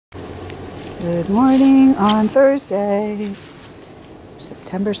Good morning on Thursday,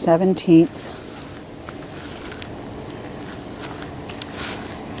 September 17th.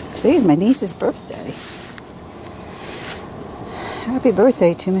 Today is my niece's birthday. Happy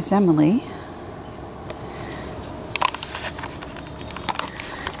birthday to Miss Emily.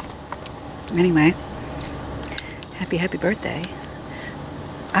 Anyway, happy birthday.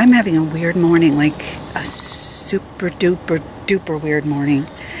 I'm having a weird morning, like a super duper weird morning.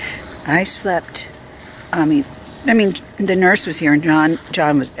 I slept, I mean, the nurse was here and John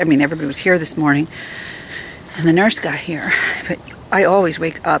was, everybody was here this morning and the nurse got here, but I always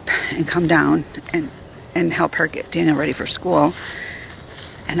wake up and come down and help her get Daniel ready for school.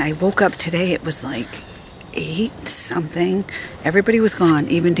 And I woke up today, it was like 8 something. Everybody was gone,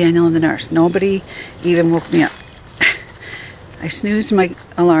 even Daniel and the nurse. Nobody even woke me up. I snoozed my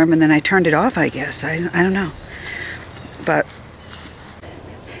alarm and then I turned it off, I guess. I don't know.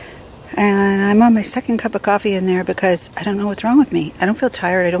 And I'm on my second cup of coffee in there because I don't know what's wrong with me. I don't feel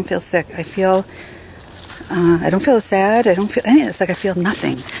tired. I don't feel sick. I don't feel sad. I don't feel any of this. Like I feel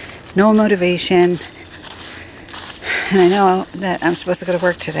nothing. No motivation. And I know that I'm supposed to go to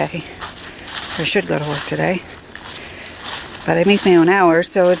work today. Or I should go to work today. But I make my own hours,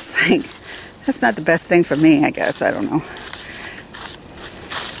 so it's like, that's not the best thing for me, I guess. I don't know.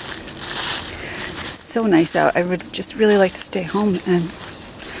 It's so nice out. I would just really like to stay home, and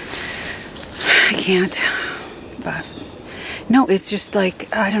I can't. But no, it's just like,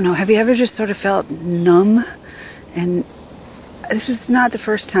 I don't know. Have you ever just sort of felt numb? And this is not the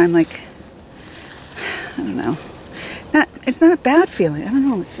first time, like, I don't know. It's not a bad feeling. I don't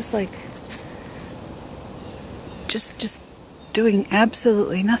know. It's just like, just doing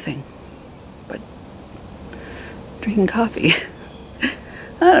absolutely nothing but drinking coffee.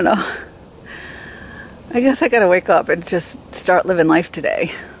 I don't know. I guess I gotta wake up and just start living life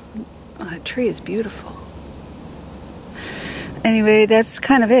today. Oh, that tree is beautiful. Anyway, that's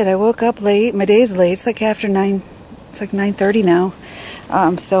kind of it. I woke up late. My day's late. It's like after 9. It's like 9:30 now.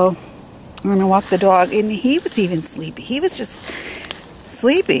 So I'm gonna walk the dog, and he was even sleepy. He was just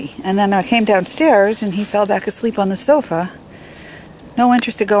sleepy. And then I came downstairs, and he fell back asleep on the sofa. No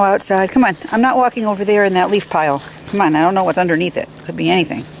interest to go outside. Come on, I'm not walking over there in that leaf pile. Come on, I don't know what's underneath it. Could be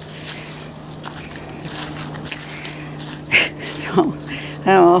anything. So, I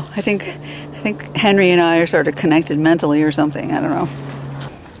don't know. I think Henry and I are sort of connected mentally or something. I don't know.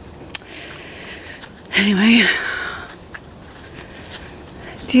 Anyway,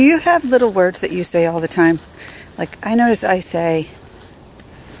 do you have little words that you say all the time? Like, I notice I say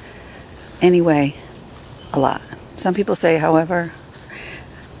anyway a lot. Some people say however.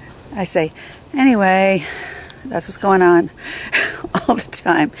 I say anyway. That's what's going on all the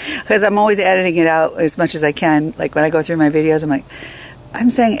time. Because I'm always editing it out as much as I can. Like when I go through my videos, I'm like, I'm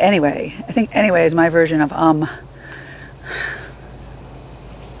saying anyway. I think anyway is my version of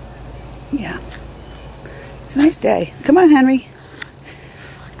Yeah. It's a nice day. Come on, Henry.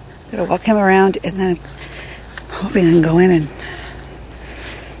 Gotta walk him around, and then I'm hoping I can go in and...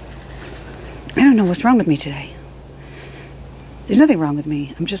 I don't know what's wrong with me today. There's nothing wrong with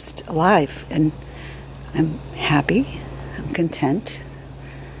me. I'm just alive, and I'm happy. I'm content.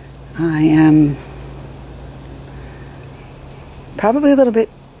 I am probably a little bit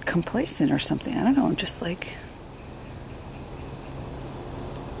complacent or something. I don't know. I'm just like...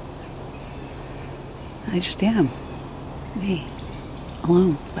 I just am. Me.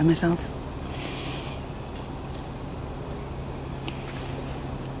 Alone. By myself.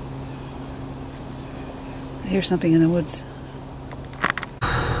 I hear something in the woods.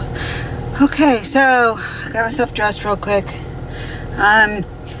 Okay, so I got myself dressed real quick. I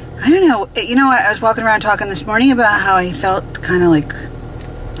don't know. You know, I was walking around talking this morning about how I felt kind of like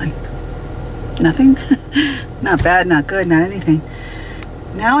nothing. Not bad, not good, not anything.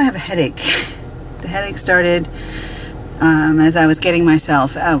 Now I have a headache. The headache started as I was getting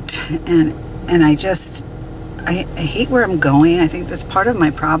myself out, and I hate where I'm going. I think that's part of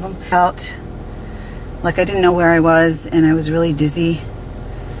my problem. I felt like I didn't know where I was, and I was really dizzy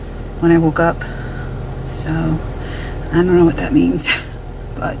when I woke up. So I don't know what that means,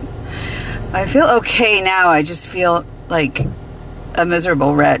 but I feel okay now. I just feel like a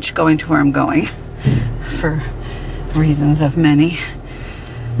miserable wretch going to where I'm going for reasons of many.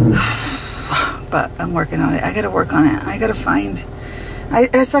 But I'm working on it. I gotta work on it. I gotta find...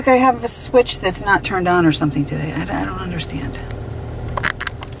 it's like I have a switch that's not turned on or something today. I don't understand.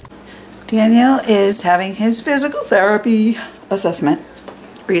 Daniel is having his physical therapy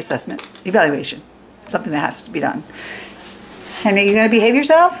reassessment, evaluation. Something that has to be done. Henry, you gonna behave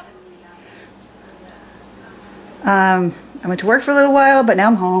yourself? I went to work for a little while, but now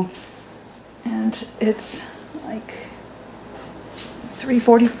I'm home. And it's like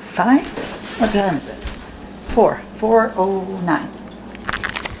 3:45. What time is it? 4:09.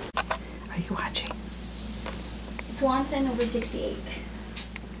 Are you watching? It's 110 over 68.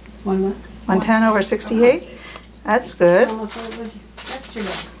 One what? 110 over 68? That's good. Almost what it was yesterday.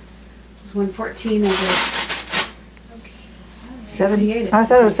 It was 114 over 70. I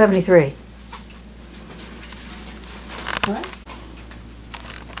thought it was 73. what?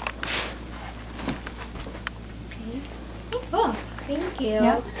 Oh, thank you.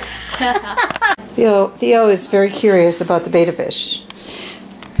 Yep. Theo is very curious about the betta fish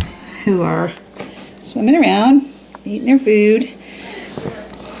who are swimming around, eating their food.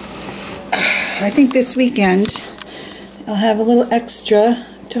 I think this weekend I'll have a little extra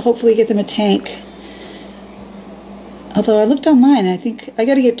to hopefully get them a tank. Although I looked online, I think I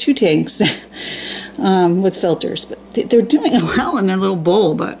got to get 2 tanks with filters. But they're doing well in their little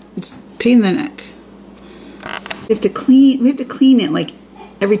bowl, but it's a pain in the neck. We have to clean it like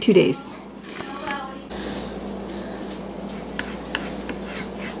every 2 days.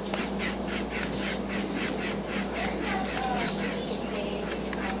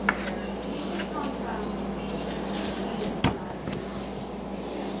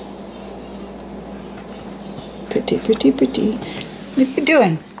 Pretty, pretty, pretty. What are you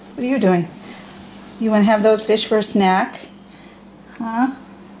doing? What are you doing? You want to have those fish for a snack? Huh?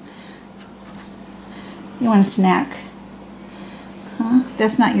 You want a snack? Huh?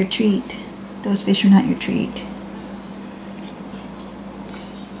 That's not your treat. Those fish are not your treat.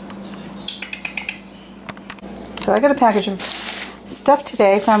 So I got a package of stuff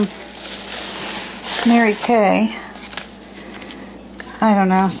today from Mary Kay. I don't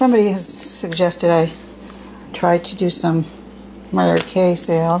know. Somebody has suggested I try to do some Mary Kay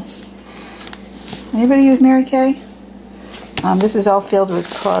sales. Anybody use Mary Kay? This is all filled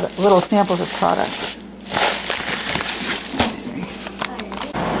with little samples of product. Let's see.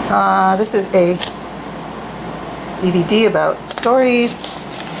 This is a DVD about stories,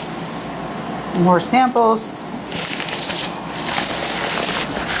 more samples.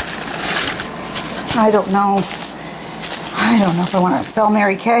 I don't know if I want to sell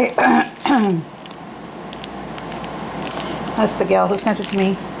Mary Kay. That's the gal who sent it to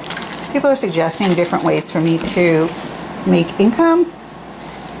me. People are suggesting different ways for me to make income,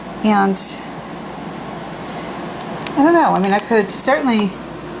 and I don't know. I mean, I could certainly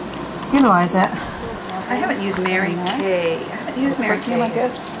utilize it. I haven't used Mary Kay. I haven't used Mary Kay, I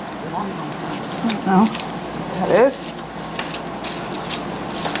guess. No, that is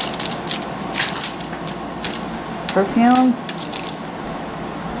perfume.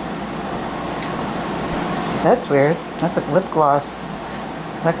 That's weird. That's like lip gloss.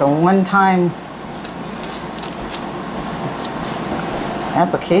 Like a one-time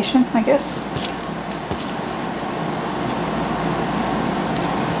application, I guess.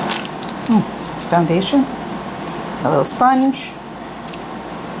 Foundation. A little sponge.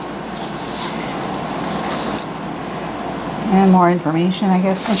 And more information, I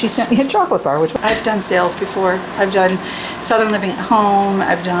guess. And she sent me a chocolate bar, which I've done sales before. I've done Southern Living at Home.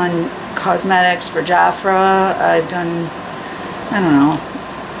 I've done cosmetics for Jafra. I've done, I don't know,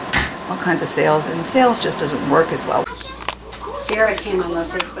 all kinds of sales. And sales just doesn't work as well. Sarah came on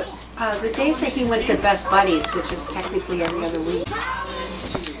those days, but the days that he went to Best Buddies, which is technically every other week.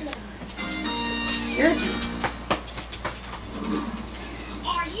 Here.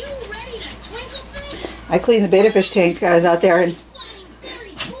 I cleaned the betta fish tank. I was out there and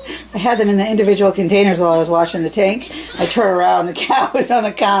I had them in the individual containers while I was washing the tank. I turned around, the cat was on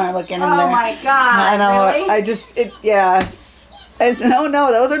the counter looking in there. Oh my God! I know. Really? Yeah. I said, oh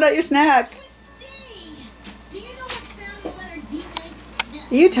no, those are not your snack.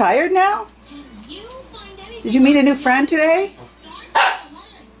 Are you tired now? Did you meet a new friend today?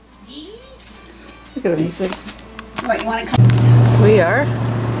 Look at him, he's like. What, you want to come? We are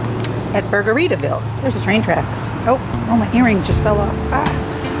at Burerittoville. There's the train tracks. Oh, my earring just fell off.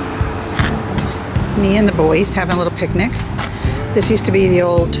 Me and the boys having a little picnic. This used to be the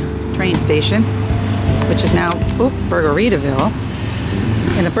old train station, which is now Burerittoville.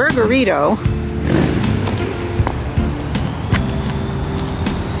 And a burgerito.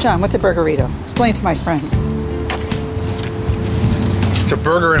 John, what's a burgerito? Explain to my friends. It's a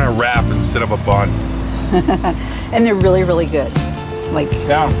burger in a wrap instead of a bun. And they're really, really good. Like,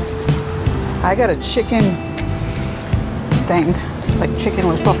 Down. I got a chicken thing. It's like chicken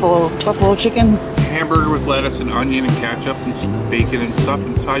with buffalo chicken. Hamburger with lettuce and onion and ketchup and bacon and stuff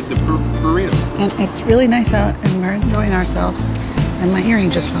inside the burrito. And it's really nice out and we're enjoying ourselves. And my earring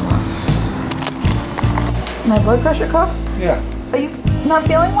just fell off. My blood pressure cuff? Yeah. Are you not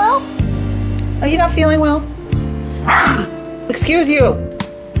feeling well? Are you not feeling well? Excuse you.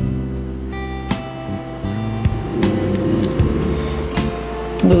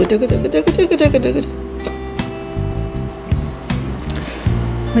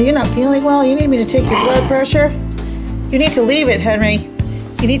 Are you not feeling well? You need me to take your blood pressure? You need to leave it, Henry.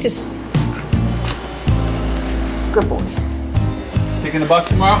 You need to... Good boy. Taking the bus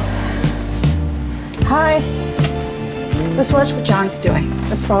tomorrow? Hi. Let's watch what John's doing.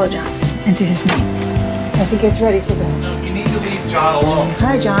 Let's follow John into his meet as he gets ready for bed. No, you need to leave John alone.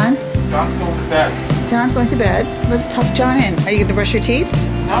 Hi, John. John's going to bed. John's going to bed. Let's tuck John in. Are you going to brush your teeth?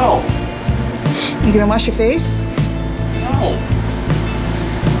 No. You going to wash your face? No.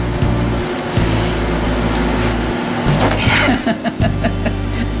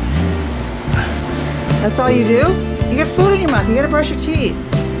 That's all you do? You get food in your mouth. You got to brush your teeth.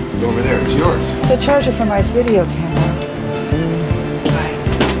 Over there, it's yours. The charger for my video camera. Hi.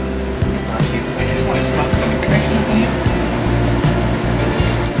 I just want to stop the connection with you.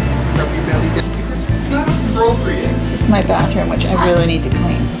 Rub your belly just because it's not appropriate. This is my bathroom, which I really need to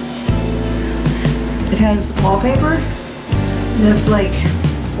clean. It has wallpaper that's like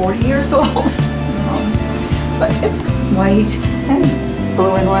 40 years old. But it's white and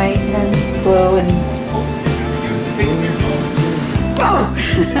blue and white and blue and... Oh!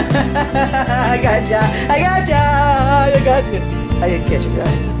 I got ya! I got ya! I got you! I didn't get you,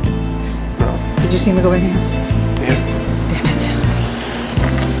 right? Did you see me go in here? Yeah. Damn it.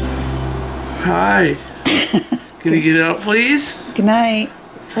 Hi. Can you get out, please? Good night.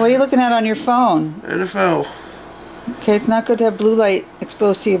 What are you looking at on your phone? NFL. Okay, it's not good to have blue light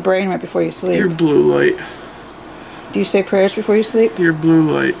exposed to your brain right before you sleep. Your blue light. Do you say prayers before you sleep? Your blue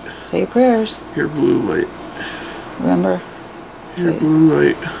light. Say your prayers. Your blue light. Remember? Your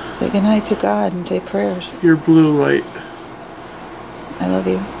blue light. Say goodnight to God and say prayers. Your blue light. I love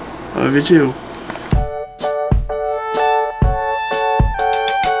you. Love you too.